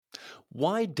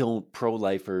Why don't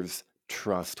pro-lifers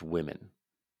trust women?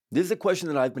 This is a question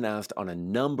that I've been asked on a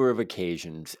number of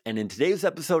occasions, and in today's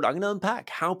episode, I'm going to unpack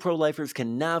how pro-lifers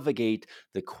can navigate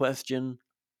the question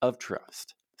of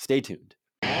trust. Stay tuned.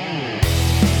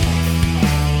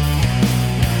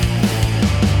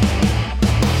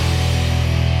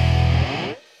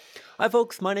 Hi,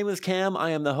 folks. My name is Cam. I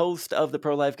am the host of the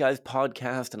Pro Life Guys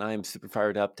podcast, and I am super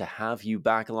fired up to have you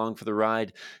back along for the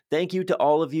ride. Thank you to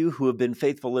all of you who have been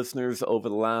faithful listeners over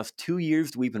the last 2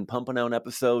 years. We've been pumping out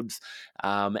episodes.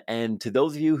 And to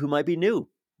those of you who might be new,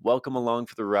 welcome along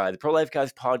for the ride. The Pro Life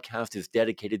Guys podcast is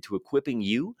dedicated to equipping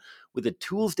you with the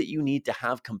tools that you need to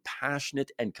have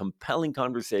compassionate and compelling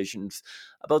conversations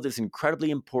about this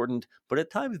incredibly important, but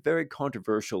at times very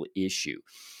controversial issue.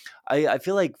 I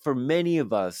feel like for many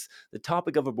of us, the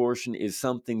topic of abortion is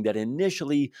something that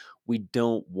initially we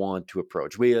don't want to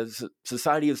approach. We as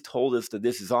society has told us that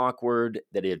this is awkward,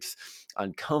 that it's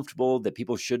uncomfortable, that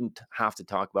people shouldn't have to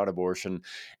talk about abortion.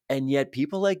 And yet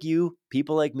people like you,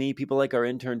 people like me, people like our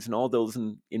interns and all those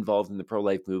involved in the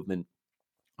pro-life movement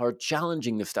are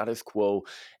challenging the status quo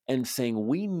and saying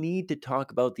we need to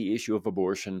talk about the issue of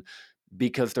abortion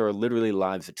because there are literally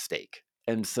lives at stake.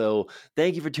 And so,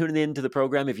 thank you for tuning in to the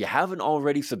program. If you haven't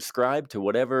already subscribed to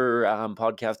whatever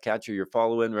podcast catcher you're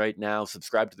following right now,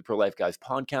 subscribe to the Pro Life Guys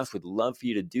podcast. We'd love for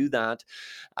you to do that.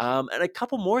 And a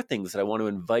couple more things that I want to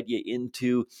invite you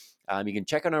into. You can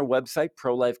check on our website,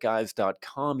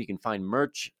 prolifeguys.com. You can find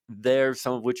merch there,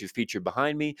 some of which is featured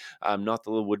behind me. Not the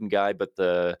little wooden guy, but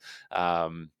the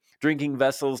drinking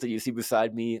vessels that you see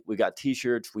beside me. We got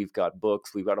t-shirts, we've got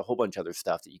books, we've got a whole bunch of other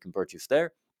stuff that you can purchase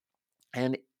there.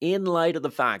 And in light of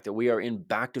the fact that we are in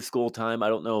back to school time, I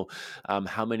don't know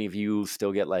how many of you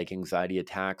still get like anxiety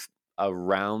attacks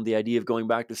around the idea of going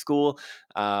back to school.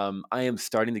 I am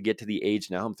starting to get to the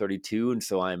age now, I'm 32, and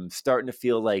so I'm starting to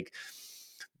feel like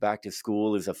back to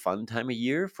school is a fun time of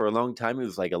year. For a long time, it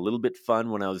was like a little bit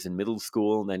fun when I was in middle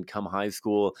school, and then come high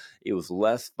school, it was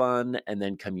less fun. And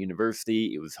then come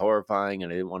university, it was horrifying,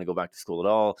 and I didn't want to go back to school at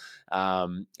all.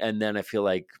 And then I feel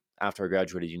like after I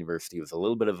graduated university, it was a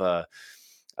little bit of a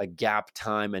gap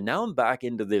time. And now I'm back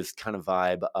into this kind of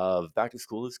vibe of back to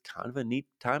school is kind of a neat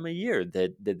time of year,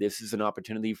 that this is an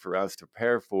opportunity for us to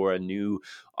prepare for a new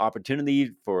opportunity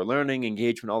for learning,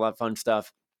 engagement, all that fun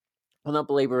stuff. I'm not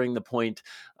belaboring the point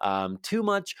too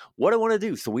much. What I want to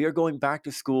do, so we are going back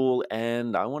to school,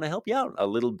 and I want to help you out a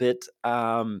little bit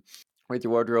with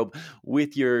your wardrobe,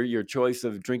 with your choice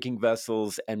of drinking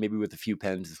vessels, and maybe with a few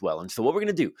pens as well. And so what we're going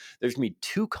to do, there's going to be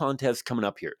 2 contests coming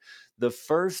up here. The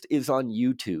first is on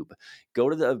YouTube. Go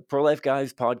to the Pro Life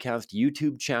Guys podcast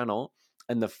YouTube channel,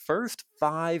 and the first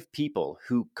 5 people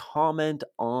who comment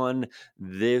on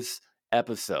this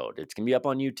episode, it's going to be up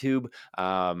on YouTube.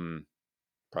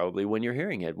 Probably when you're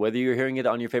hearing it, whether you're hearing it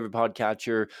on your favorite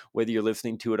podcatcher, whether you're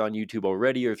listening to it on YouTube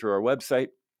already or through our website,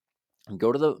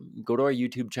 go to our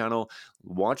YouTube channel,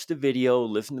 watch the video,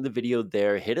 listen to the video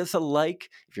there, hit us a like.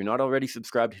 If you're not already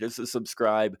subscribed, hit us a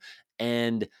subscribe,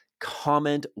 and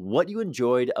comment what you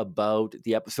enjoyed about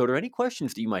the episode or any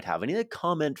questions that you might have. I need a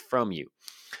comment from you.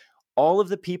 All of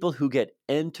the people who get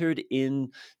entered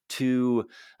into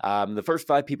the first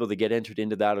 5 people that get entered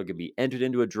into that are going to be entered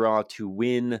into a draw to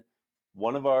win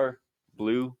one of our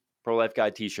blue Pro Life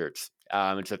Guy t-shirts.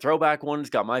 It's a throwback one. It's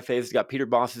got my face. It's got Peter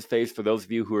Boss's face. For those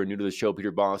of you who are new to the show,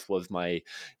 Peter Boss was my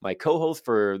co-host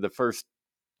for the first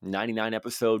 99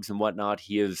 episodes and whatnot.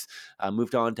 He has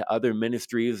moved on to other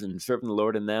ministries and serving the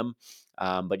Lord in them.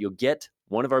 But you'll get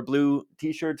one of our blue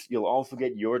t-shirts. You'll also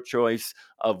get your choice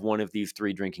of one of these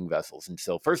 3 drinking vessels. And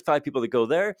so first 5 people that go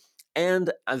there. And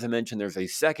as I mentioned, there's a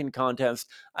second contest,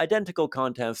 identical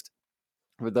contest.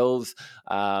 For those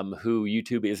who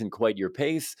YouTube isn't quite your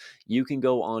pace, you can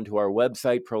go onto our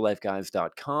website,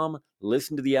 prolifeguys.com,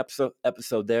 listen to the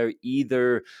episode there,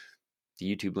 either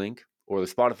the YouTube link or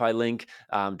the Spotify link.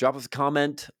 Drop us a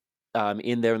comment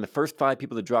in there, and the first 5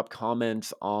 people that drop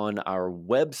comments on our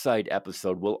website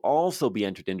episode will also be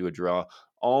entered into a draw,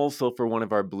 also for one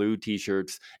of our blue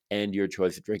t-shirts and your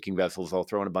choice of drinking vessels. I'll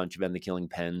throw in a bunch of End the Killing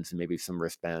pens and maybe some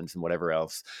wristbands and whatever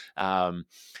else.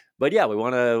 But yeah, we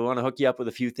want to hook you up with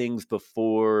a few things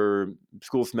before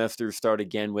school semesters start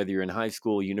again, whether you're in high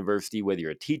school, university, whether you're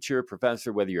a teacher,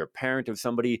 professor, whether you're a parent of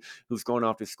somebody who's going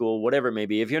off to school, whatever it may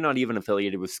be. If you're not even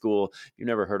affiliated with school, you've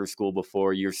never heard of school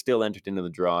before, you're still entered into the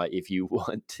draw if you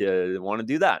want to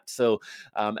do that. So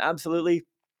absolutely.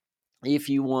 If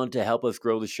you want to help us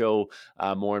grow the show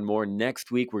more and more,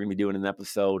 next week we're going to be doing an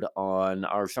episode on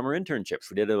our summer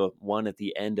internships. We did one at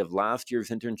the end of last year's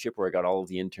internship where I got all of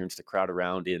the interns to crowd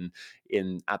around in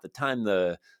at the time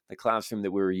the classroom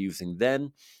that we were using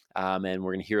then. and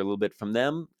we're going to hear a little bit from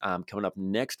them coming up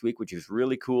next week, which is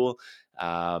really cool.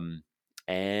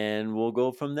 And we'll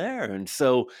go from there. And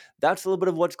so that's a little bit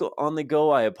of what's on the go.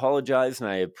 I apologize, and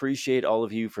I appreciate all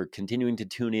of you for continuing to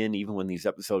tune in, even when these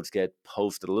episodes get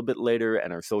posted a little bit later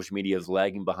and our social media is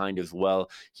lagging behind as well.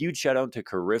 Huge shout out to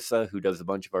Carissa, who does a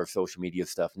bunch of our social media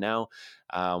stuff now.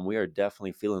 We are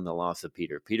definitely feeling the loss of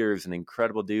Peter. Peter is an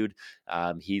incredible dude.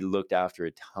 He looked after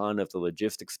a ton of the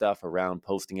logistic stuff around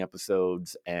posting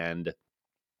episodes and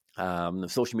the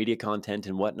social media content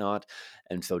and whatnot.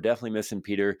 And so definitely missing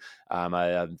Peter.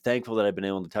 I'm thankful that I've been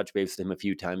able to touch base with him a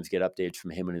few times, get updates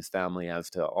from him and his family as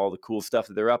to all the cool stuff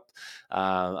that they're up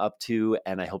to.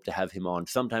 And I hope to have him on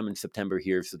sometime in September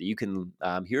here so that you can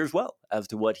hear as well as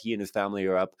to what he and his family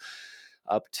are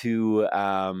up to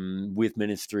with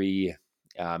ministry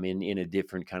in a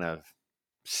different kind of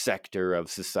sector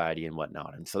of society and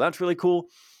whatnot. And so that's really cool.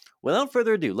 Without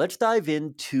further ado, let's dive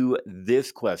into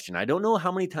this question. I don't know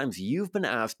how many times you've been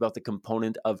asked about the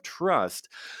component of trust,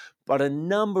 but a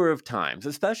number of times,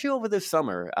 especially over this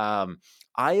summer,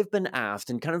 I have been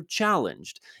asked and kind of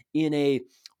challenged in a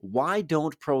why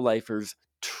don't pro-lifers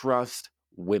trust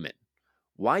women?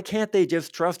 Why can't they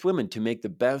just trust women to make the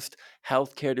best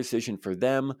healthcare decision for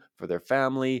them, for their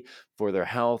family, for their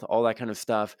health, all that kind of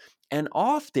stuff? And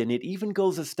often it even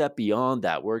goes a step beyond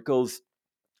that, where it goes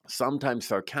sometimes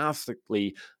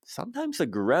sarcastically, sometimes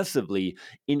aggressively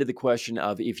into the question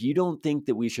of, if you don't think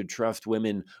that we should trust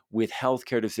women with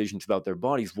healthcare decisions about their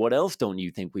bodies, what else don't you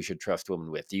think we should trust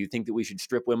women with? Do you think that we should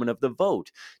strip women of the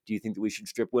vote? Do you think that we should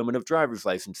strip women of driver's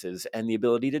licenses and the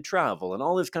ability to travel and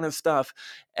all this kind of stuff?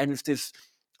 And it's this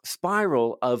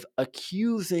spiral of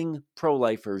accusing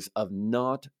pro-lifers of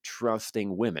not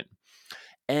trusting women.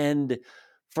 And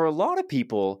for a lot of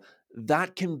people,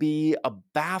 that can be a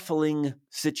baffling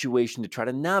situation to try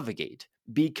to navigate,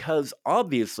 because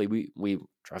obviously we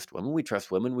trust women, we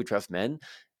trust men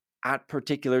at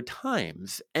particular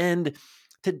times. And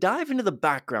to dive into the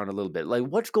background a little bit, like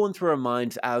what's going through our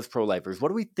minds as pro-lifers? What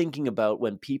are we thinking about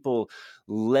when people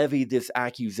levy this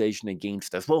accusation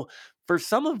against us? Well, for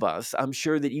some of us, I'm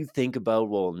sure that you think about,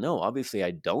 well, no, obviously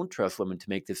I don't trust women to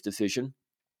make this decision.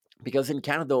 Because in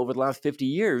Canada, over the last 50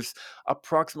 years,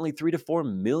 approximately 3 to 4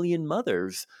 million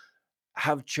mothers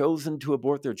have chosen to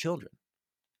abort their children.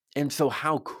 And so,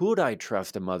 how could I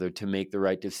trust a mother to make the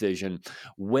right decision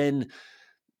when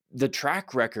the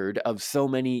track record of so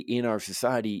many in our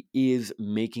society is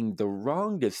making the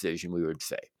wrong decision, we would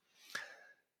say?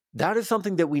 That is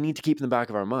something that we need to keep in the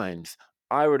back of our minds.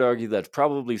 I would argue that's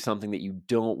probably something that you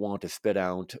don't want to spit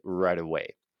out right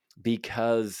away,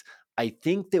 because I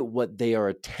think that what they are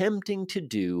attempting to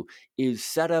do is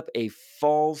set up a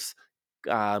false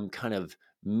kind of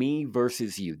me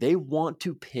versus you. They want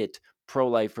to pit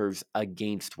pro-lifers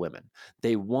against women.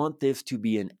 They want this to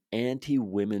be an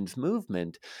anti-women's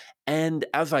movement. And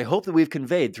as I hope that we've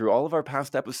conveyed through all of our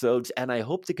past episodes, and I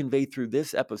hope to convey through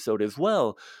this episode as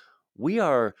well, we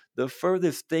are the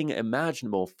furthest thing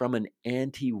imaginable from an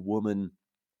anti-woman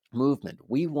movement.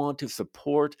 We want to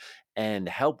support and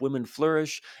help women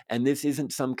flourish. And this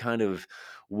isn't some kind of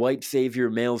white savior,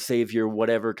 male savior,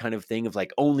 whatever kind of thing of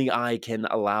like, only I can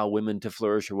allow women to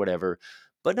flourish or whatever.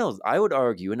 But no, I would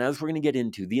argue, and as we're going to get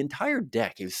into, the entire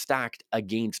deck is stacked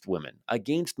against women,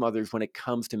 against mothers when it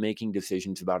comes to making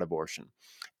decisions about abortion.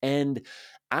 And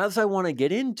as I want to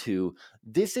get into,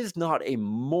 this is not a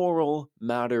moral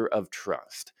matter of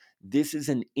trust. This is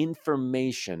an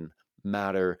information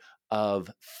matter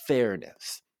of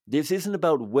fairness. This isn't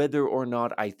about whether or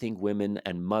not I think women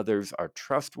and mothers are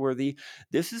trustworthy.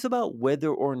 This is about whether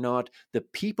or not the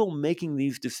people making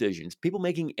these decisions, people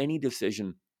making any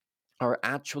decision, are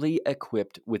actually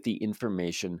equipped with the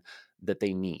information that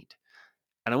they need.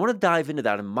 And I want to dive into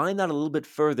that and mine that a little bit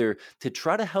further to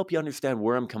try to help you understand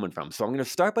where I'm coming from. So I'm going to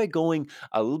start by going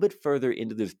a little bit further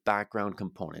into this background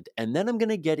component. And then I'm going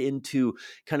to get into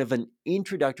kind of an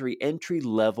introductory entry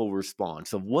level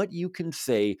response of what you can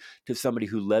say to somebody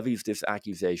who levies this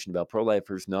accusation about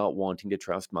pro-lifers not wanting to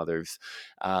trust mothers.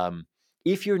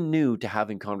 If you're new to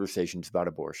having conversations about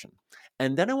abortion.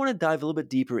 And then I want to dive a little bit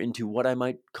deeper into what I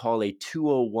might call a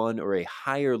 201 or a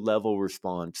higher level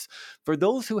response for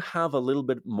those who have a little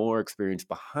bit more experience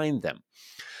behind them.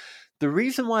 The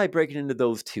reason why I break it into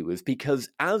those two is because,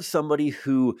 as somebody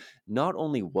who not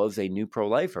only was a new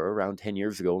pro-lifer around 10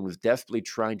 years ago and was desperately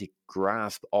trying to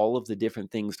grasp all of the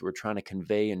different things that we're trying to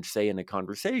convey and say in a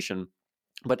conversation,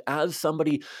 but as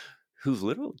somebody whose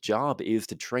literal job is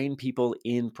to train people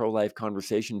in pro-life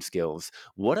conversation skills,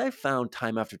 what I've found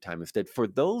time after time is that for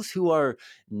those who are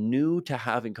new to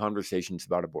having conversations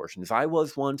about abortion, as I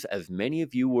was once, as many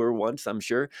of you were once, I'm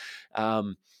sure,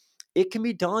 it can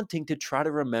be daunting to try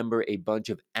to remember a bunch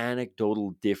of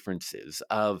anecdotal differences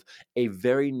of a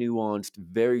very nuanced,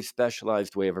 very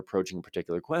specialized way of approaching a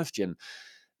particular question.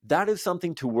 That is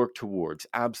something to work towards,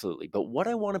 absolutely. But what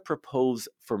I want to propose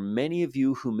for many of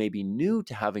you who may be new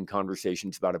to having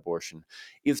conversations about abortion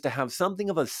is to have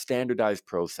something of a standardized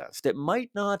process that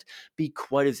might not be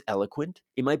quite as eloquent.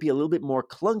 It might be a little bit more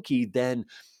clunky than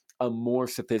a more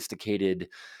sophisticated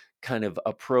kind of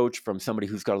approach from somebody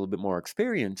who's got a little bit more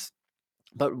experience.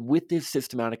 But with this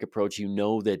systematic approach, you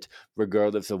know that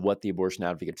regardless of what the abortion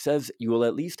advocate says, you will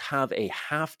at least have a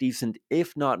half decent,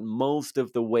 if not most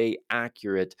of the way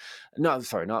accurate, not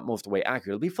most of the way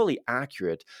accurate, it'll be fully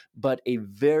accurate, but a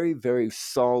very, very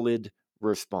solid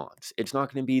response. It's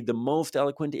not going to be the most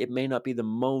eloquent, it may not be the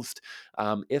most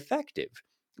effective.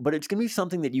 But it's going to be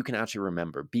something that you can actually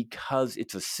remember because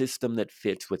it's a system that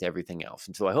fits with everything else.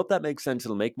 And so I hope that makes sense.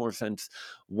 It'll make more sense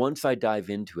once I dive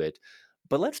into it.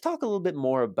 But let's talk a little bit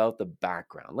more about the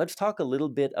background. Let's talk a little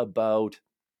bit about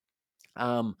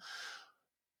um,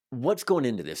 what's going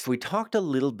into this. So we talked a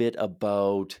little bit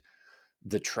about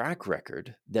the track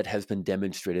record that has been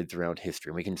demonstrated throughout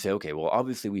history. And we can say, okay, well,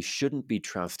 obviously we shouldn't be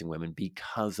trusting women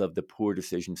because of the poor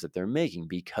decisions that they're making,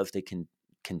 because they can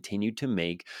continue to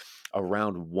make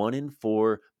around 1 in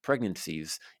 4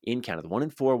 pregnancies in Canada. 1 in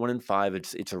 4, 1 in 5.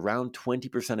 It's around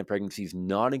 20% of pregnancies,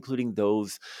 not including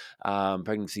those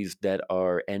pregnancies that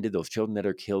are ended, those children that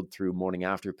are killed through morning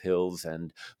after pills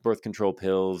and birth control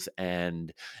pills,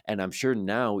 and I'm sure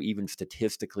now even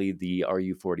statistically the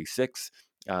RU46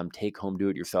 take home do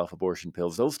it yourself abortion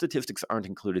pills. Those statistics aren't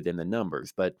included in the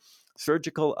numbers, but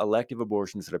surgical elective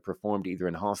abortions that are performed either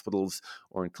in hospitals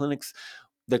or in clinics,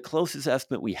 the closest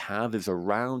estimate we have is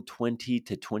around 20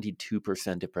 to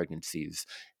 22% of pregnancies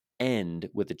end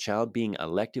with the child being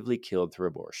electively killed through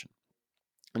abortion.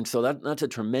 And so that's a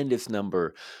tremendous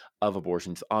number of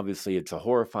abortions. Obviously, it's a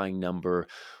horrifying number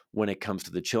when it comes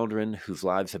to the children whose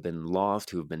lives have been lost,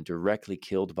 who have been directly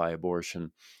killed by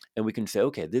abortion. And we can say,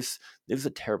 okay, this is a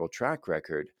terrible track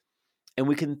record. And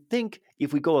we can think,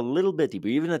 if we go a little bit deeper,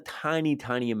 even a tiny,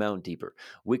 tiny amount deeper,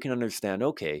 we can understand,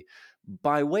 okay,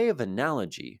 by way of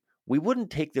analogy, we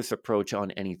wouldn't take this approach on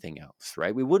anything else,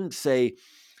 right? We wouldn't say,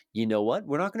 you know what,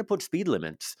 we're not going to put speed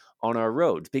limits on our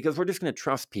roads because we're just going to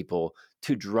trust people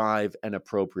to drive an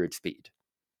appropriate speed.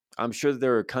 I'm sure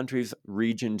there are countries,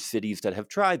 regions, cities that have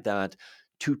tried that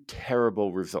to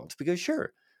terrible results because,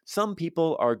 sure, some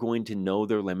people are going to know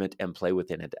their limit and play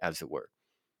within it, as it were,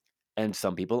 and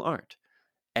some people aren't.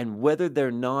 And whether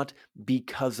they're not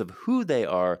because of who they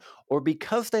are or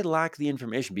because they lack the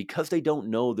information, because they don't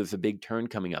know there's a big turn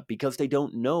coming up, because they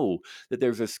don't know that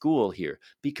there's a school here,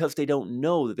 because they don't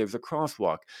know that there's a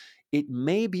crosswalk, it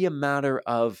may be a matter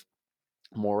of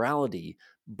morality,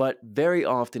 but very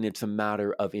often it's a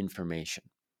matter of information.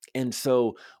 And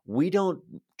so we don't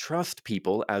trust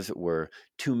people, as it were,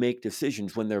 to make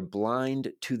decisions when they're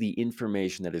blind to the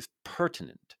information that is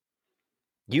pertinent.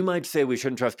 You might say we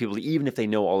shouldn't trust people even if they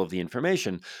know all of the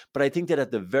information, but I think that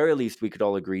at the very least we could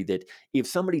all agree that if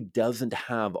somebody doesn't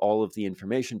have all of the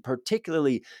information,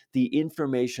 particularly the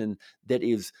information that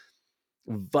is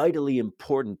vitally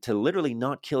important to literally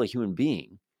not kill a human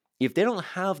being, if they don't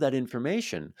have that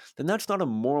information, then that's not a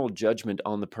moral judgment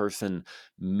on the person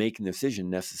making the decision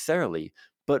necessarily,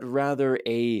 but rather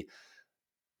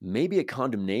maybe a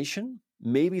condemnation,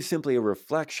 maybe simply a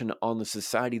reflection on the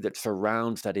society that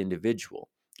surrounds that individual.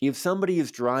 If somebody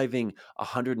is driving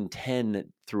 110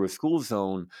 through a school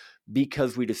zone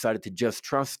because we decided to just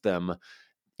trust them,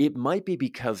 it might be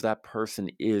because that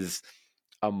person is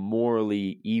a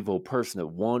morally evil person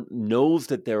that knows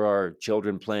that there are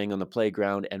children playing on the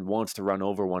playground and wants to run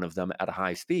over one of them at a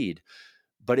high speed.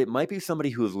 But it might be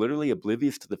somebody who is literally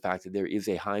oblivious to the fact that there is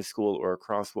a high school or a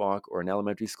crosswalk or an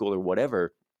elementary school or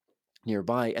whatever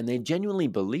nearby, and they genuinely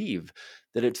believe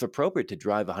that it's appropriate to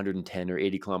drive 110 or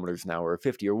 80 kilometers an hour or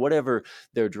 50 or whatever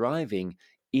they're driving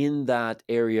in that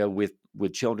area with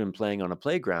children playing on a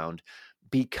playground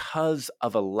because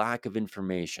of a lack of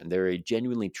information. They're a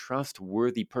genuinely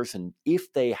trustworthy person.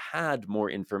 If they had more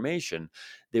information,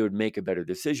 they would make a better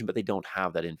decision, but they don't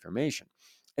have that information.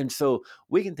 And so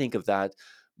we can think of that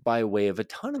by way of a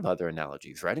ton of other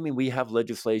analogies, right? I mean, we have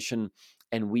legislation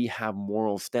and we have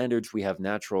moral standards, we have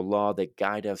natural law that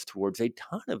guide us towards a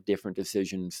ton of different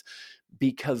decisions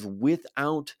because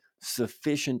without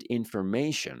sufficient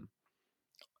information,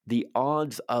 the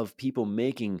odds of people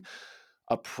making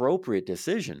appropriate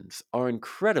decisions are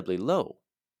incredibly low,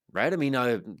 right? I mean,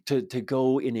 to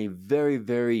go in a very,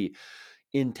 very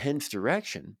intense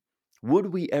direction,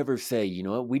 Would we ever say, you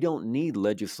know what, we don't need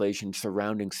legislation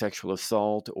surrounding sexual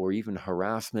assault or even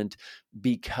harassment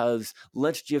because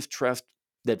let's just trust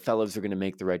that fellows are going to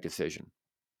make the right decision?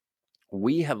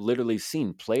 We have literally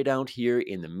seen played out here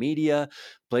in the media,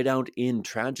 played out in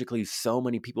tragically so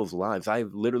many people's lives.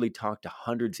 I've literally talked to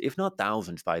hundreds, if not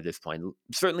thousands by this point,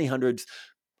 certainly hundreds,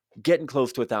 getting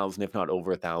close to 1,000, if not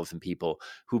over 1,000 people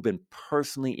who've been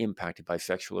personally impacted by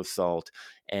sexual assault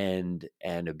and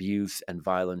abuse and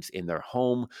violence in their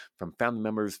home, from family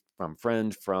members, from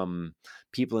friends, from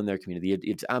people in their community.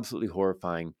 It's absolutely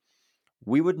horrifying.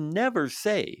 We would never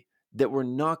say that we're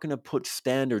not going to put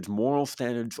standards, moral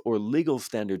standards, or legal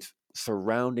standards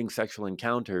surrounding sexual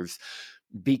encounters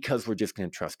because we're just going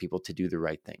to trust people to do the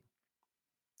right thing.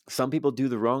 Some people do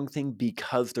the wrong thing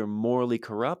because they're morally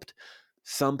corrupt.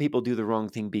 Some people do the wrong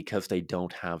thing because they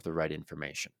don't have the right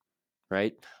information,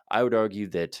 right? I would argue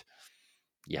that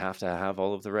you have to have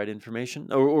all of the right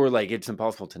information, or like it's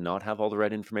impossible to not have all the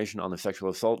right information on the sexual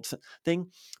assault thing.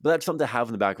 But that's something to have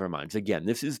in the back of our minds. Again,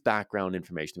 this is background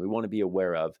information we want to be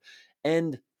aware of.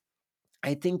 And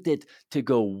I think that to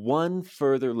go one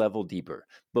further level deeper,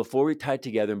 before we tie it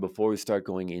together and before we start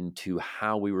going into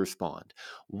how we respond,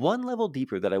 one level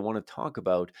deeper that I want to talk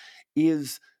about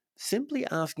is simply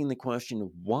asking the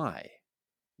question, why?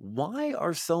 Why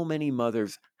are so many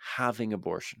mothers having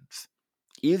abortions?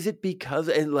 Is it because,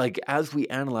 and like as we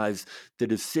analyze the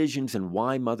decisions and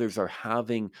why mothers are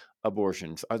having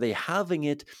abortions, are they having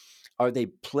it? Are they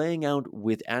playing out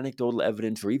with anecdotal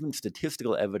evidence or even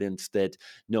statistical evidence that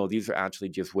no, these are actually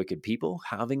just wicked people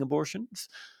having abortions?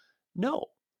 No.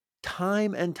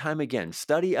 Time and time again,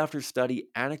 study after study,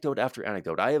 anecdote after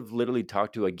anecdote. I have literally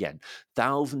talked to, again,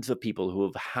 thousands of people who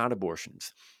have had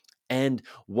abortions. And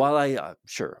while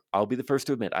sure, I'll be the first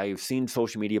to admit, I've seen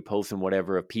social media posts and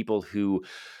whatever of people who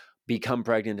become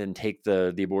pregnant and take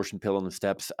the abortion pill on the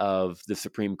steps of the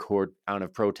Supreme Court out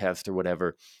of protest or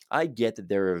whatever. I get that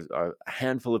there are a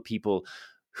handful of people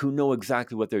who know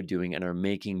exactly what they're doing and are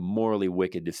making morally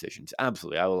wicked decisions.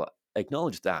 Absolutely. I will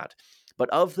acknowledge that. But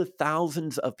of the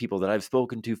thousands of people that I've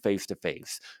spoken to face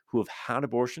who have had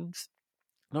abortions,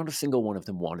 not a single one of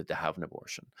them wanted to have an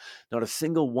abortion. Not a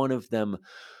single one of them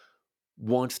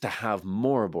wants to have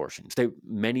more abortions.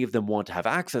 Many of them want to have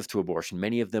access to abortion.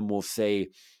 Many of them will say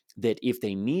that if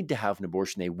they need to have an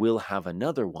abortion, they will have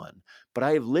another one. But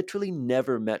I have literally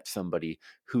never met somebody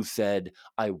who said,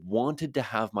 I wanted to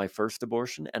have my first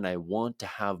abortion and I want to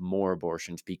have more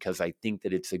abortions because I think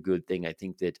that it's a good thing. I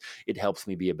think that it helps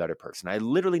me be a better person. I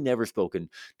literally never spoken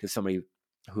to somebody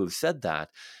who have said that.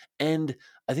 And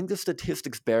I think the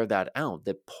statistics bear that out,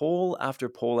 that poll after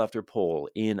poll after poll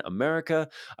in America,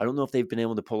 I don't know if they've been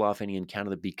able to pull off any in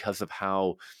Canada because of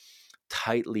how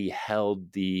tightly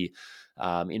held the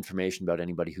information about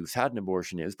anybody who's had an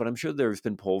abortion is, but I'm sure there's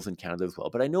been polls in Canada as well.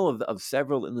 But I know of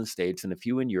several in the States and a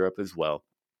few in Europe as well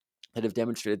that have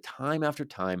demonstrated time after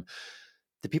time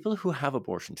the people who have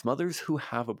abortions, mothers who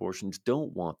have abortions,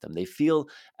 don't want them. They feel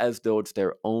as though it's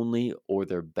their only or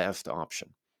their best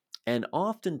option. And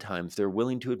oftentimes they're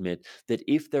willing to admit that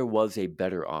if there was a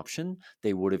better option,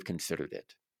 they would have considered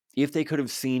it. If they could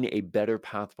have seen a better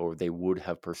path forward, they would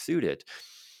have pursued it.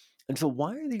 And so,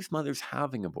 why are these mothers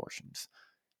having abortions?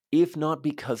 If not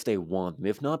because they want them,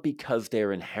 if not because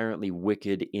they're inherently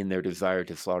wicked in their desire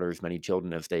to slaughter as many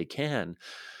children as they can,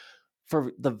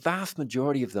 for the vast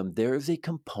majority of them, there is a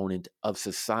component of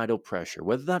societal pressure,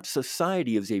 whether that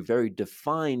society is a very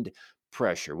defined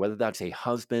pressure, whether that's a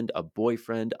husband, a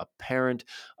boyfriend, a parent,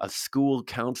 a school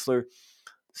counselor,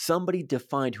 somebody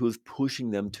defined who is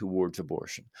pushing them towards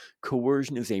abortion.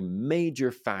 Coercion is a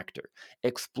major factor.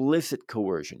 Explicit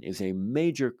coercion is a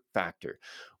major factor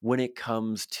when it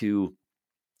comes to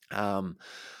um,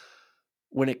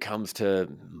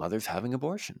 mothers having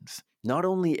abortions. Not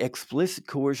only explicit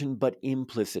coercion, but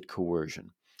implicit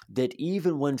coercion. That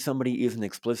even when somebody isn't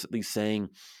explicitly saying,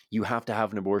 you have to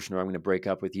have an abortion or I'm going to break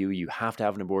up with you, you have to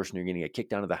have an abortion or you're going to get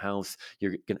kicked out of the house,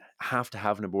 you're going to have to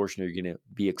have an abortion or you're going to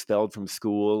be expelled from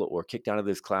school or kicked out of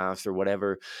this class or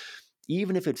whatever,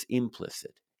 even if it's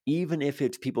implicit, even if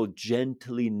it's people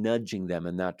gently nudging them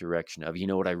in that direction of, you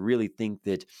know what, I really think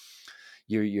that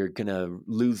you're gonna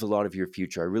lose a lot of your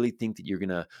future. I really think that you're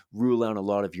gonna rule out a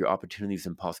lot of your opportunities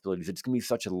and possibilities. It's gonna be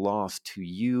such a loss to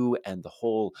you and the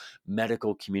whole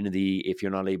medical community if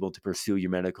you're not able to pursue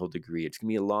your medical degree. It's gonna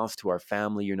be a loss to our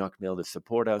family. You're not gonna be able to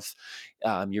support us.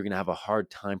 You're gonna have a hard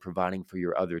time providing for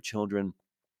your other children.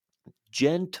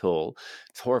 Gentle,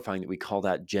 it's horrifying that we call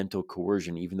that gentle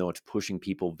coercion, even though it's pushing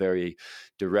people very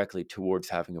directly towards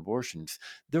having abortions.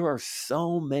 There are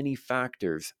so many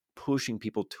factors pushing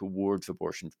people towards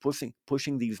abortion,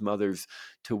 pushing these mothers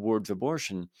towards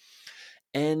abortion.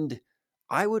 And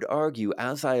I would argue,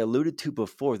 as I alluded to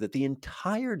before, that the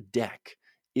entire deck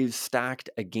is stacked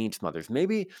against mothers.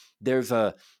 Maybe there's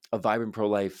a vibrant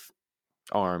pro-life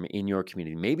arm in your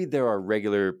community. Maybe there are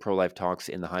regular pro-life talks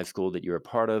in the high school that you're a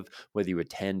part of, whether you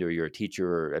attend or you're a teacher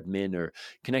or admin or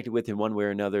connected with in one way or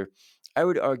another. I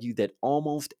would argue that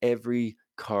almost every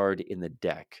card in the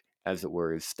deck, as it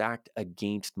were, is stacked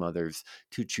against mothers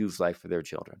to choose life for their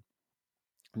children.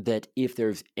 That if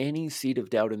there's any seed of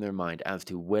doubt in their mind as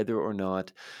to whether or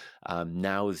not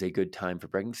now is a good time for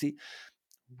pregnancy,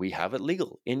 we have it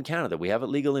legal in Canada. We have it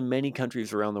legal in many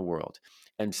countries around the world.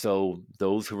 And so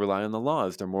those who rely on the law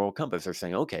as their moral compass are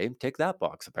saying, okay, tick that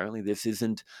box. Apparently, this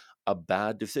isn't a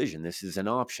bad decision. This is an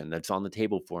option that's on the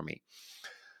table for me.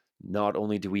 Not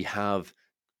only do we have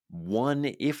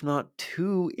one, if not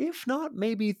two, if not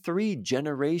maybe three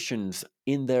generations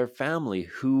in their family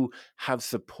who have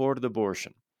supported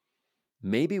abortion.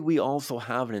 Maybe we also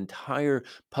have an entire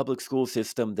public school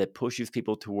system that pushes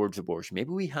people towards abortion.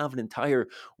 Maybe we have an entire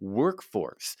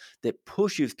workforce that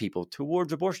pushes people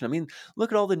towards abortion. I mean,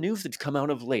 look at all the news that's come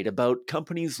out of late about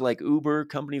companies like Uber,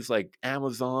 companies like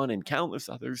Amazon, and countless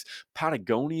others,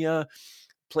 Patagonia,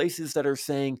 places that are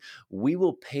saying, we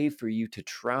will pay for you to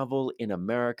travel in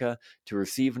America to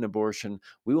receive an abortion.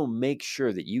 We will make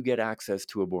sure that you get access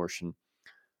to abortion,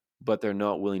 but they're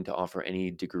not willing to offer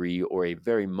any degree or a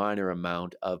very minor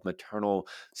amount of maternal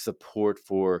support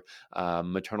for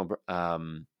maternal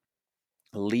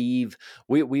leave.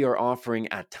 We are offering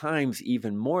at times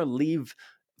even more leave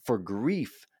for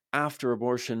grief after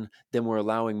abortion than we're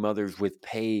allowing mothers with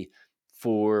pay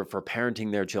for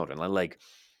parenting their children. Like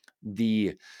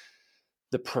the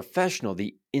professional,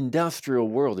 the industrial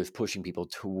world is pushing people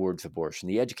towards abortion.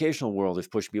 The educational world is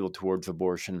pushing people towards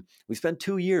abortion. We spent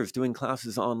 2 years doing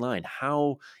classes online.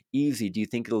 How easy do you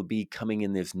think it'll be coming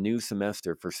in this new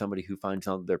semester for somebody who finds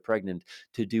out they're pregnant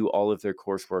to do all of their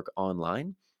coursework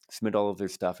online, submit all of their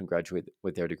stuff, and graduate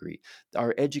with their degree?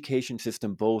 Our education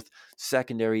system, both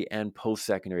secondary and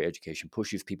post-secondary education,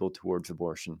 pushes people towards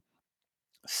abortion.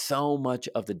 So much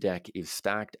of the deck is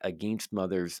stacked against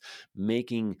mothers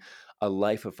making a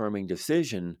life-affirming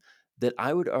decision that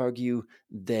I would argue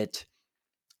that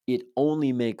it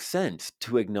only makes sense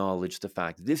to acknowledge the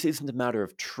fact that this isn't a matter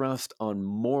of trust on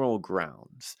moral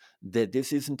grounds, that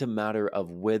this isn't a matter of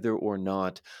whether or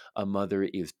not a mother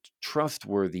is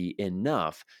trustworthy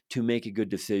enough to make a good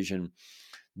decision.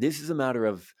 This is a matter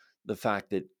of the fact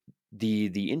that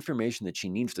the information that she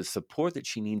needs, the support that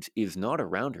she needs, is not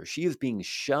around her. She is being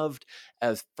shoved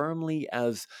as firmly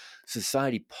as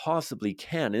society possibly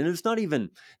can. And it's not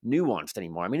even nuanced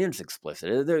anymore. I mean, it's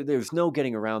explicit. There's no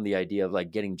getting around the idea of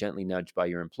like getting gently nudged by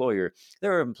your employer.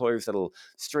 There are employers that'll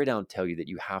straight out tell you that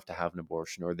you have to have an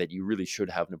abortion, or that you really should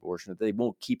have an abortion, that they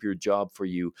won't keep your job for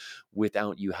you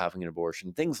without you having an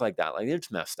abortion, things like that. Like,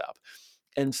 it's messed up.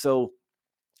 And so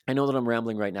I know that I'm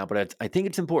rambling right now, but I think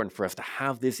it's important for us to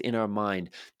have this in our mind,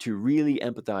 to really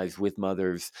empathize with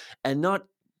mothers and not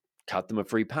cut them a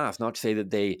free pass, not say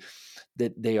that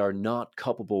they are not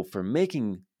culpable for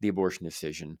making the abortion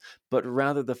decision, but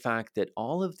rather the fact that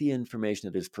all of the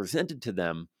information that is presented to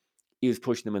them is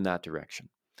pushing them in that direction.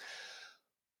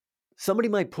 Somebody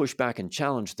might push back and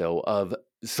challenge, though, of,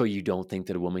 so you don't think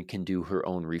that a woman can do her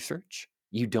own research?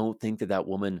 You don't think that that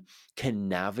woman can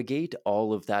navigate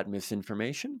all of that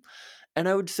misinformation? And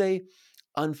I would say,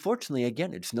 unfortunately,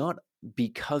 again, it's not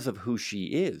because of who she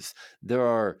is. There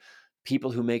are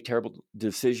people who make terrible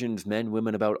decisions, men,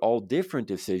 women, about all different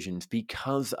decisions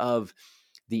because of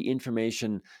the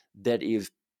information that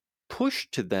is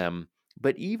pushed to them.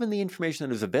 But even the information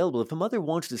that is available, if a mother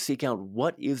wants to seek out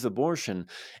what is abortion,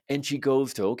 and she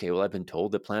goes to, okay, well, I've been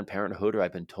told that Planned Parenthood, or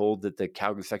I've been told that the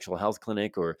Calgary Sexual Health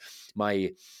Clinic, or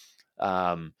my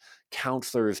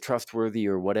counselor is trustworthy,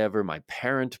 or whatever, my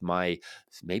parent,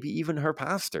 maybe even her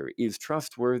pastor is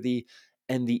trustworthy,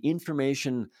 and the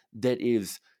information that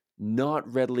is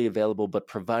not readily available but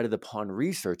provided upon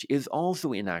research is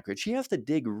also inaccurate. She has to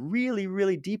dig really,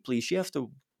 really deeply. She has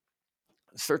to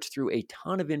search through a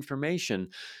ton of information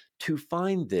to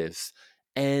find this.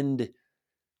 And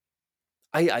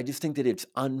I just think that it's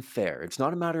unfair. It's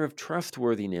not a matter of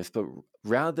trustworthiness, but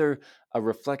rather a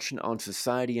reflection on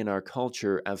society and our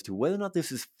culture as to whether or not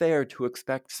this is fair to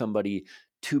expect somebody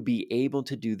to be able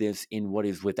to do this in what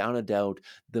is without a doubt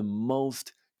the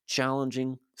most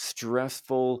challenging,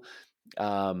 stressful,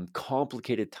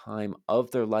 complicated time of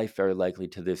their life, very likely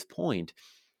to this point.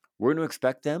 We're going to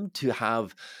expect them to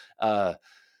have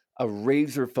a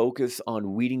razor focus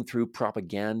on weeding through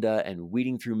propaganda and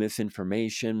weeding through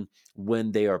misinformation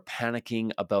when they are panicking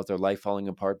about their life falling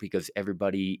apart because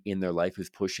everybody in their life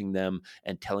is pushing them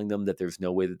and telling them that there's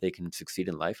no way that they can succeed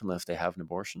in life unless they have an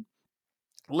abortion.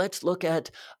 Let's look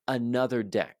at another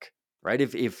deck, right?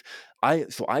 If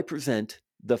I present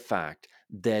the fact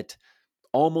that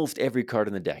almost every card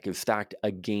in the deck is stacked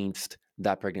against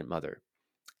that pregnant mother.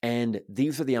 And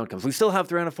these are the outcomes. We still have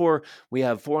 3 out of 4. We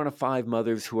have 4 out of 5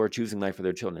 mothers who are choosing life for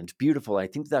their children. It's beautiful. I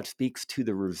think that speaks to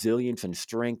the resilience and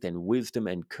strength and wisdom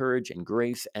and courage and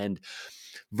grace and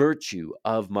virtue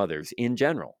of mothers in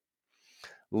general.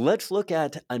 Let's look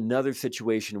at another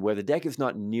situation where the deck is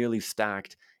not nearly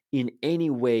stacked in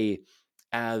any way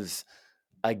as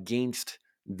against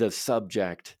the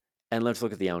subject, and let's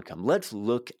look at the outcome. Let's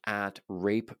look at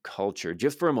rape culture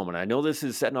just for a moment. I know this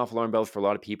is setting off alarm bells for a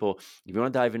lot of people. If you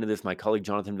want to dive into this, my colleague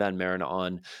Jonathan Van Maren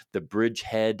on the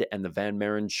Bridgehead and the Van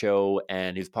Maren Show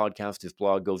and his podcast, his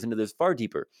blog goes into this far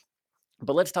deeper.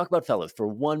 But let's talk about fellas for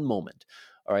one moment.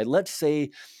 All right, let's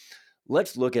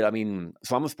look at,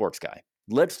 so I'm a sports guy.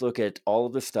 Let's look at all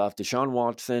of the stuff. Deshaun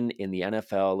Watson in the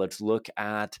NFL. Let's look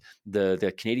at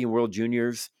the Canadian World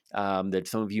Juniors that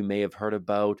some of you may have heard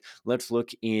about. Let's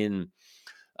look in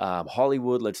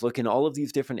Hollywood. Let's look in all of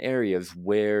these different areas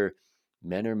where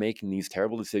men are making these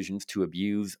terrible decisions to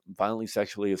abuse, violently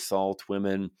sexually assault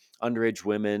women, underage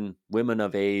women, women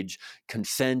of age.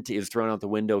 Consent is thrown out the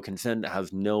window. Consent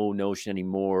has no notion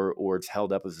anymore, or it's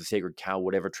held up as a sacred cow,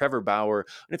 whatever. Trevor Bauer,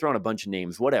 I'm going to throw out a bunch of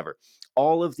names, whatever.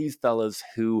 All of these fellas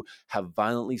who have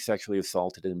violently sexually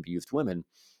assaulted and abused women.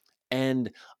 And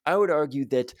I would argue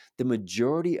that the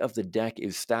majority of the deck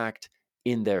is stacked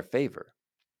in their favor.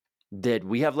 That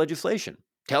we have legislation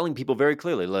telling people very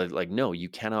clearly, like, no, you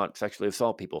cannot sexually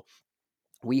assault people.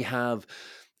 We have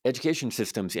education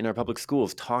systems in our public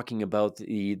schools talking about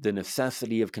the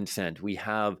necessity of consent. We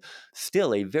have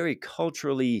still a very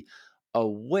culturally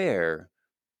aware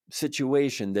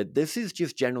situation that this is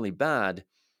just generally bad.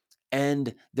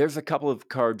 And there's a couple of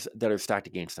cards that are stacked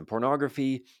against them.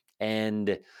 Pornography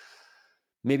and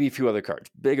maybe a few other cards.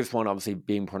 Biggest one, obviously,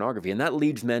 being pornography. And that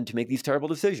leads men to make these terrible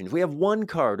decisions. We have one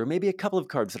card or maybe a couple of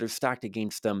cards that are stacked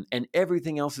against them, and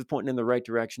everything else is pointing in the right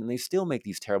direction, and they still make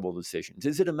these terrible decisions.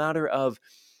 Is it a matter of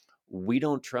we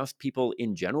don't trust people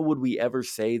in general? Would we ever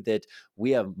say that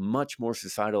we have much more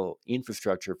societal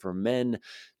infrastructure for men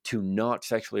to not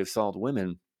sexually assault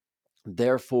women?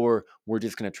 Therefore, we're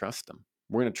just going to trust them.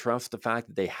 We're going to trust the fact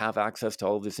that they have access to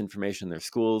all of this information in their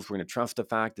schools. We're going to trust the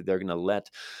fact that they're going to let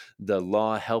the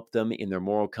law help them in their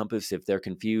moral compass if they're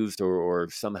confused or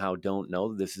somehow don't know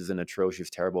that this is an atrocious,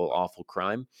 terrible, awful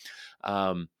crime.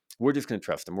 We're just going to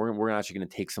trust them. We're actually going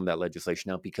to take some of that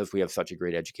legislation out because we have such a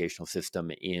great educational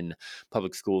system in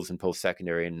public schools and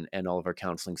post-secondary and all of our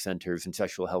counseling centers and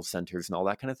sexual health centers and all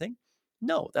that kind of thing.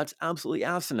 No, that's absolutely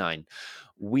asinine.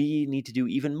 We need to do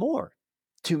even more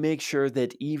to make sure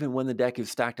that even when the deck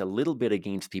is stacked a little bit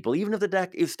against people, even if the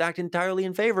deck is stacked entirely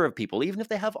in favor of people, even if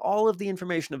they have all of the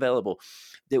information available,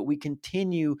 that we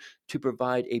continue to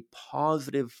provide a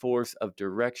positive force of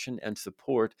direction and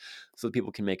support so that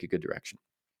people can make a good direction.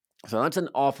 So that's an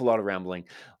awful lot of rambling.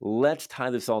 Let's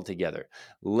tie this all together.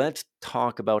 Let's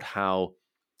talk about how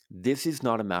this is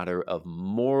not a matter of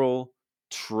moral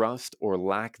trust or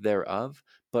lack thereof,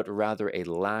 but rather a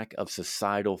lack of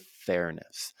societal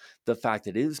fairness. The fact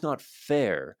that it is not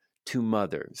fair to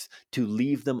mothers to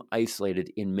leave them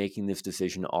isolated in making this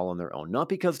decision all on their own. Not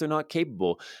because they're not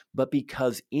capable, but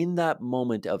because in that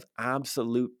moment of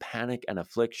absolute panic and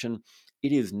affliction,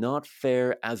 it is not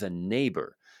fair as a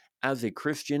neighbor, as a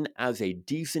Christian, as a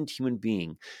decent human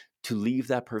being, to leave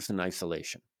that person in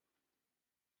isolation.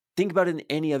 Think about it in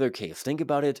any other case. Think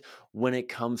about it when it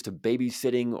comes to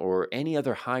babysitting or any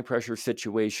other high pressure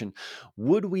situation.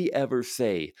 Would we ever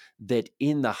say that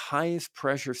in the highest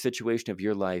pressure situation of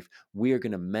your life, we are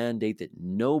going to mandate that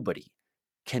nobody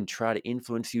can try to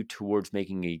influence you towards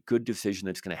making a good decision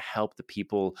that's going to help the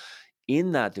people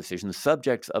in that decision, the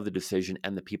subjects of the decision,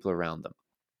 and the people around them?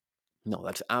 No,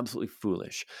 that's absolutely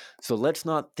foolish. So let's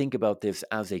not think about this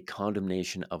as a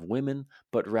condemnation of women,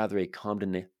 but rather a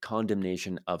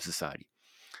condemnation of society.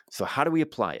 So, how do we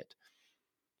apply it?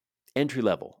 Entry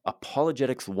level,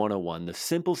 Apologetics 101, the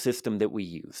simple system that we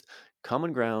used: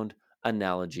 common ground,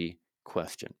 analogy,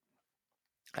 question.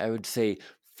 I would say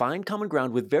find common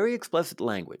ground with very explicit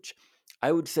language.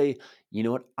 I would say, you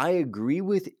know what, I agree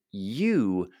with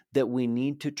you that we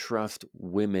need to trust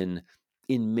women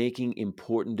in making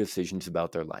important decisions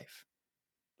about their life.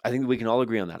 I think that we can all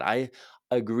agree on that. I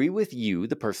agree with you,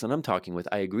 the person I'm talking with.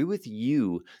 I agree with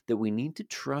you that we need to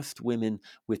trust women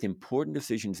with important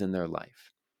decisions in their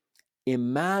life.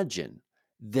 Imagine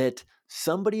that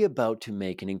somebody about to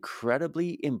make an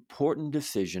incredibly important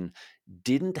decision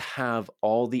didn't have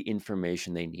all the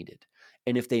information they needed.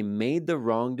 And if they made the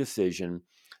wrong decision,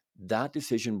 that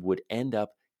decision would end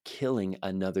up killing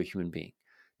another human being.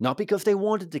 Not because they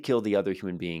wanted to kill the other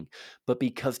human being, but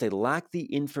because they lacked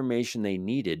the information they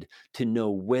needed to know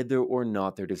whether or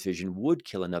not their decision would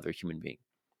kill another human being.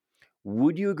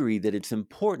 Would you agree that it's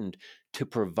important to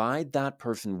provide that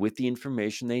person with the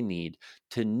information they need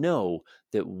to know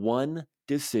that one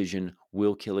decision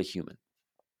will kill a human?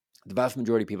 The vast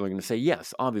majority of people are going to say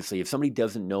yes. Obviously, if somebody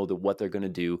doesn't know that what they're going to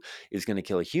do is going to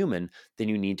kill a human, then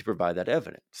you need to provide that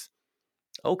evidence.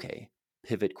 Okay,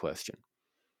 pivot question.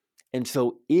 And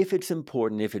so, if it's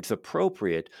important, if it's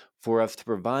appropriate for us to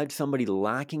provide somebody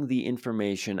lacking the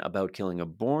information about killing a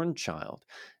born child,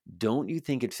 don't you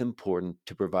think it's important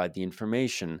to provide the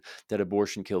information that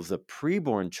abortion kills a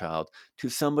preborn child to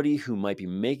somebody who might be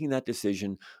making that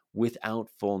decision without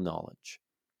full knowledge?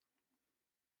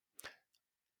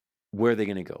 Where are they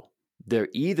going to go? They're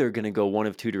either going to go one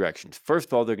of two directions. First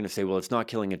of all, they're going to say, well, it's not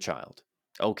killing a child.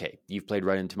 Okay, you've played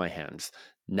right into my hands.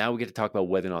 Now we get to talk about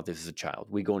whether or not this is a child.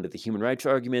 We go into the human rights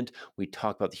argument. We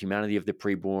talk about the humanity of the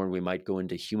preborn. We might go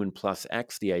into human plus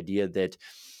X, the idea that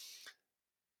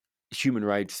human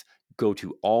rights go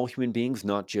to all human beings,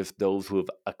 not just those who have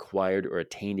acquired or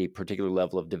attained a particular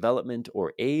level of development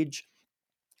or age.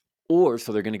 Or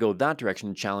so they're going to go that direction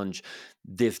and challenge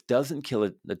this doesn't kill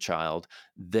a child,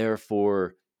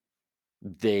 therefore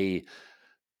they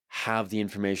have the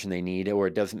information they need, or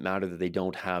it doesn't matter that they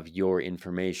don't have your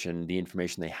information. The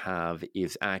information they have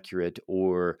is accurate,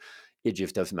 or it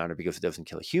just doesn't matter because it doesn't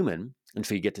kill a human. And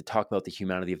so you get to talk about the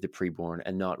humanity of the preborn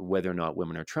and not whether or not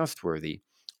women are trustworthy.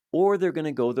 Or they're going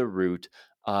to go the route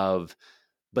of,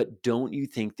 but don't you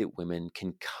think that women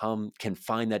can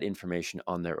find that information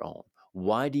on their own?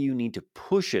 Why do you need to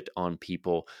push it on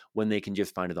people when they can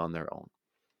just find it on their own?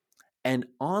 And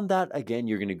on that, again,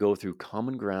 you're going to go through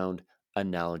common ground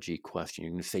analogy question.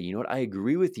 You're going to say, you know what, I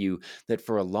agree with you that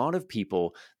for a lot of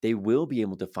people, they will be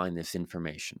able to find this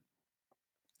information.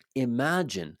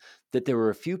 Imagine that there were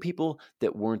a few people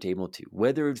that weren't able to,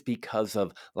 whether it's because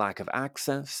of lack of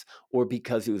access or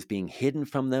because it was being hidden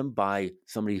from them by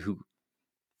somebody who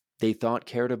they thought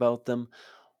cared about them.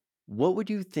 What would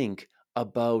you think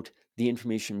about the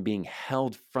information being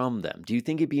held from them? Do you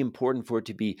think it'd be important for it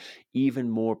to be even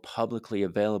more publicly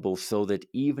available so that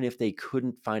even if they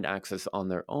couldn't find access on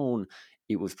their own,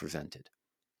 it was presented?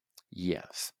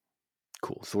 Yes.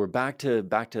 Cool. So we're back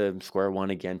to square one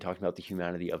again, talking about the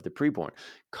humanity of the preborn.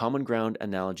 Common ground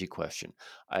analogy question.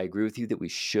 I agree with you that we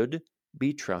should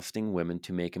be trusting women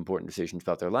to make important decisions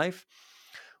about their life.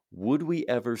 Would we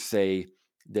ever say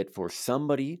that for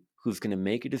somebody who's going to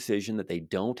make a decision that they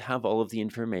don't have all of the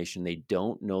information, they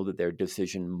don't know that their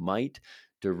decision might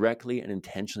directly and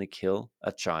intentionally kill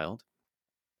a child,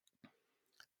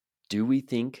 do we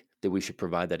think that we should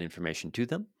provide that information to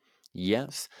them?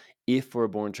 Yes. If for a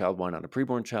born child, why not a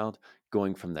preborn child?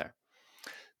 Going from there.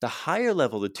 The higher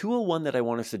level, the 201 that I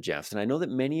want to suggest, and I know that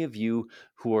many of you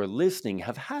who are listening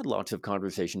have had lots of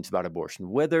conversations about abortion,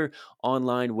 whether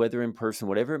online, whether in person,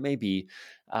 whatever it may be.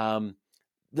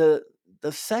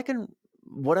 The second,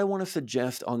 what I want to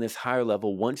suggest on this higher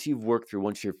level, once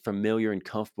you're familiar and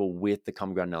comfortable with the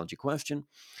common ground analogy question,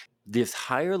 this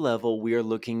higher level, we are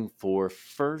looking for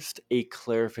first a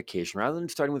clarification. Rather than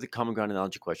starting with the common ground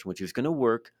analogy question, which is going to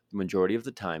work the majority of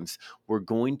the times, we're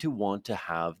going to want to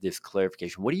have this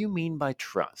clarification. What do you mean by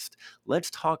trust? Let's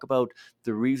talk about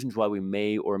the reasons why we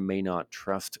may or may not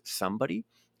trust somebody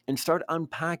and start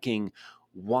unpacking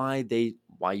why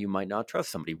you might not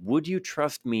trust somebody. Would you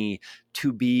trust me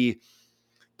to be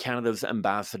Canada's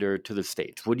ambassador to the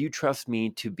States? Would you trust me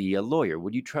to be a lawyer?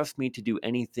 Would you trust me to do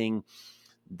anything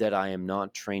that I am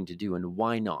not trained to do? And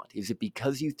why not? Is it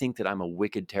because you think that I'm a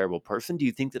wicked, terrible person? Do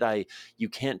you think that you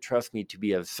can't trust me to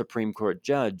be a Supreme Court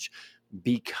judge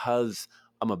because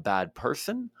I'm a bad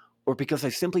person? Or because I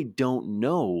simply don't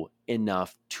know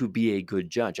enough to be a good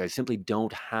judge? I simply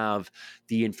don't have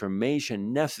the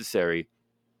information necessary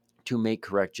to make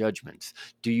correct judgments.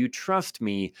 Do you trust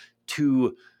me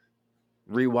to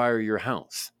rewire your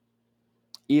house?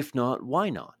 If not,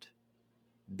 why not?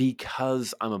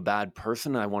 Because I'm a bad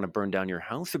person and I want to burn down your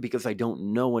house, or because I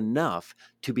don't know enough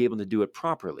to be able to do it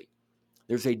properly?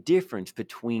 There's a difference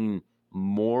between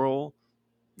moral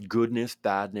goodness,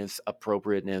 badness,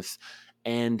 appropriateness,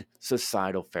 and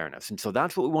societal fairness. And so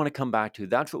that's what we want to come back to.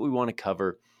 That's what we want to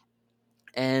cover.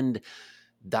 And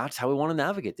that's how we want to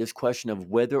navigate this question of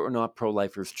whether or not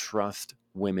pro-lifers trust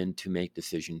women to make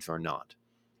decisions or not.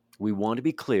 We want to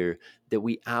be clear that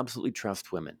we absolutely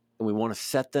trust women, and we want to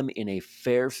set them in a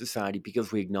fair society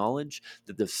because we acknowledge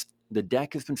that the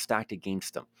deck has been stacked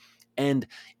against them. And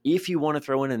if you want to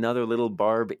throw in another little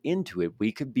barb into it,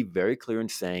 we could be very clear in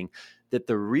saying that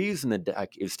the reason the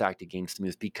deck is stacked against them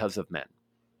is because of men.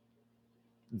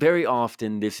 Very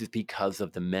often, this is because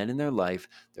of the men in their life,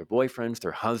 their boyfriends,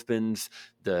 their husbands,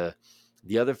 the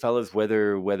other fellows,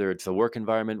 whether it's a work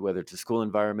environment, whether it's a school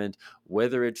environment,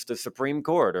 whether it's the Supreme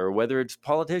Court, or whether it's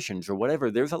politicians or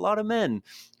whatever. There's a lot of men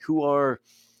who are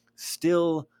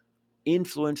still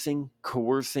influencing,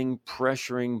 coercing,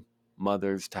 pressuring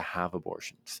mothers to have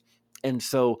abortions. And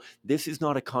so this is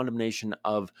not a condemnation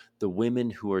of the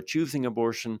women who are choosing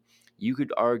abortion. You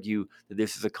could argue that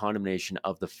this is a condemnation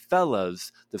of the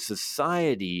fellas, the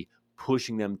society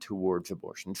pushing them towards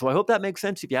abortion. So I hope that makes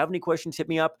sense. If you have any questions, hit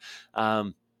me up.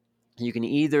 You can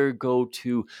either go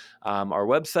to our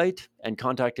website and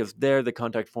contact us there, the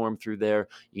contact form through there.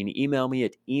 You can email me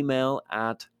at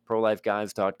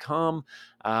email@prolifeguys.com.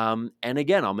 And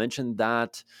again, I'll mention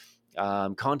that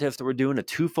contest that we're doing, a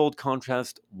twofold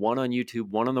contest, one on YouTube,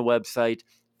 one on the website.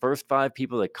 First 5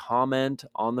 people that comment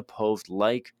on the post,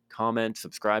 like, comment,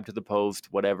 subscribe to the post,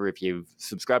 whatever. If you've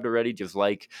subscribed already, just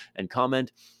like and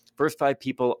comment. First 5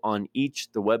 people on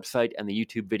each, the website and the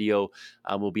YouTube video,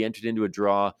 will be entered into a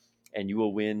draw, and you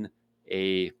will win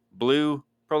a blue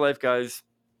Pro-Life Guys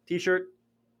t-shirt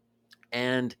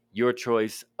and your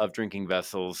choice of drinking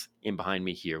vessels in behind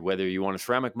me here. Whether you want a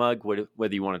ceramic mug,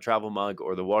 whether you want a travel mug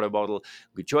or the water bottle,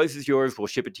 the choice is yours. We'll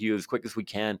ship it to you as quick as we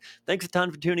can. Thanks a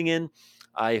ton for tuning in.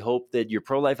 I hope that your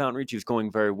pro-life outreach is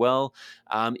going very well.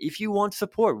 If you want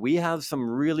support, we have some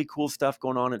really cool stuff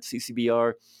going on at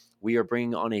CCBR. We are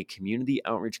bringing on a community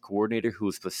outreach coordinator who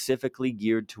is specifically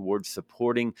geared towards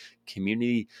supporting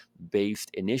community-based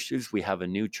initiatives. We have a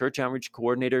new church outreach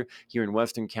coordinator here in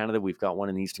Western Canada. We've got one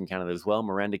in Eastern Canada as well.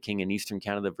 Miranda King in Eastern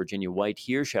Canada, Virginia White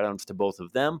here. Shout outs to both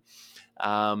of them.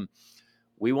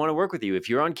 We want to work with you. If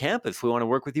you're on campus, we want to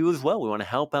work with you as well. We want to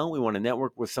help out. We want to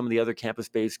network with some of the other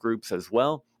campus-based groups as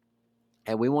well.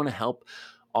 And we want to help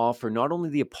offer not only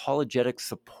the apologetic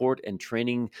support and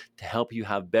training to help you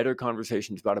have better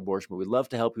conversations about abortion, but we'd love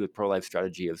to help you with pro-life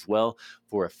strategy as well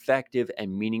for effective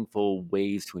and meaningful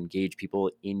ways to engage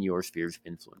people in your spheres of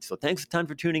influence. So thanks a ton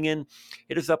for tuning in.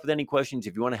 Hit us up with any questions.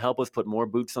 If you want to help us put more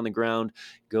boots on the ground,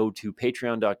 go to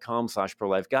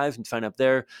patreon.com/prolifeguys and sign up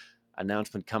there.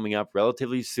 Announcement coming up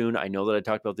relatively soon. I know that I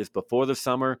talked about this before the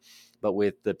summer, but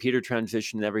with the Peter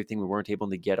transition and everything, we weren't able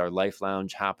to get our Life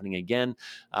Lounge happening again,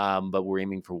 but we're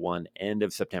aiming for one end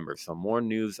of September. So more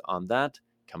news on that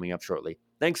coming up shortly.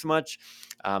 Thanks so much.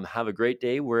 Have a great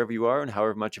day wherever you are and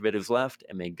however much of it is left,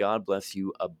 and may God bless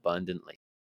you abundantly.